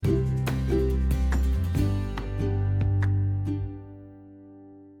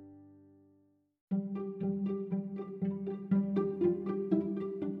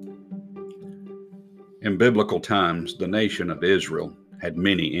biblical times, the nation of Israel had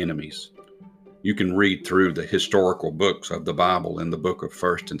many enemies. You can read through the historical books of the Bible in the book of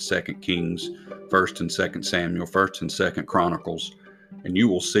 1st and 2nd Kings, 1st and 2nd Samuel, 1st and 2nd Chronicles, and you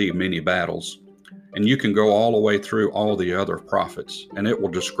will see many battles. And you can go all the way through all the other prophets, and it will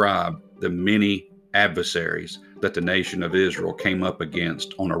describe the many adversaries that the nation of Israel came up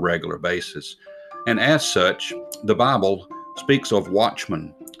against on a regular basis. And as such, the Bible speaks of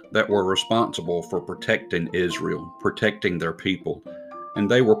watchmen that were responsible for protecting Israel, protecting their people. And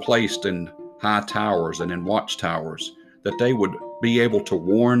they were placed in high towers and in watchtowers that they would be able to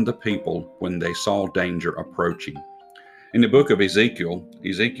warn the people when they saw danger approaching. In the book of Ezekiel,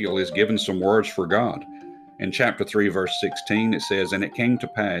 Ezekiel is given some words for God. In chapter 3, verse 16, it says, "And it came to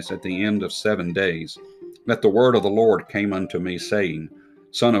pass at the end of 7 days, that the word of the Lord came unto me, saying,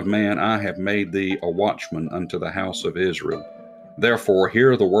 Son of man, I have made thee a watchman unto the house of Israel. Therefore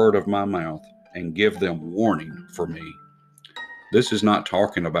hear the word of my mouth, and give them warning for me." This is not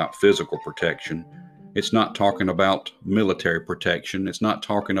talking about physical protection. It's not talking about military protection. It's not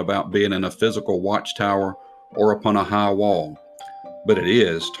talking about being in a physical watchtower or upon a high wall. But it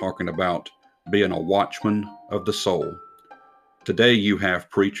is talking about being a watchman of the soul. Today you have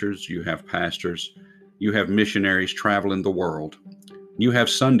preachers, you have pastors, you have missionaries traveling the world. You have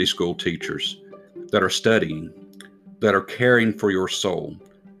Sunday school teachers that are studying, that are caring for your soul,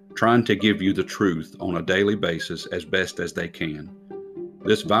 trying to give you the truth on a daily basis as best as they can.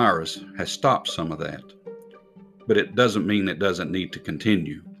 This virus has stopped some of that, but it doesn't mean it doesn't need to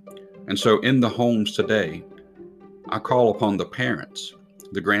continue. And so in the homes today, I call upon the parents,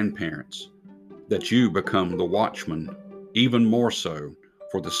 the grandparents, that you become the watchman, even more so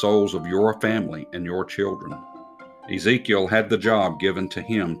for the souls of your family and your children. Ezekiel had the job given to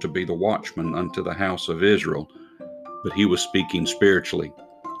him to be the watchman unto the house of Israel, but he was speaking spiritually.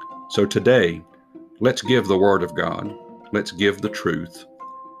 So today, let's give the word of God, let's give the truth,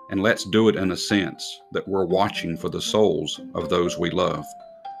 and let's do it in a sense that we're watching for the souls of those we love.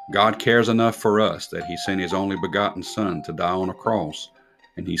 God cares enough for us that he sent his only begotten Son to die on a cross,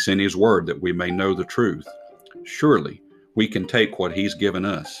 and he sent his word that we may know the truth. Surely we can take what he's given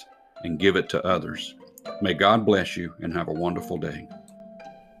us and give it to others. May God bless you and have a wonderful day.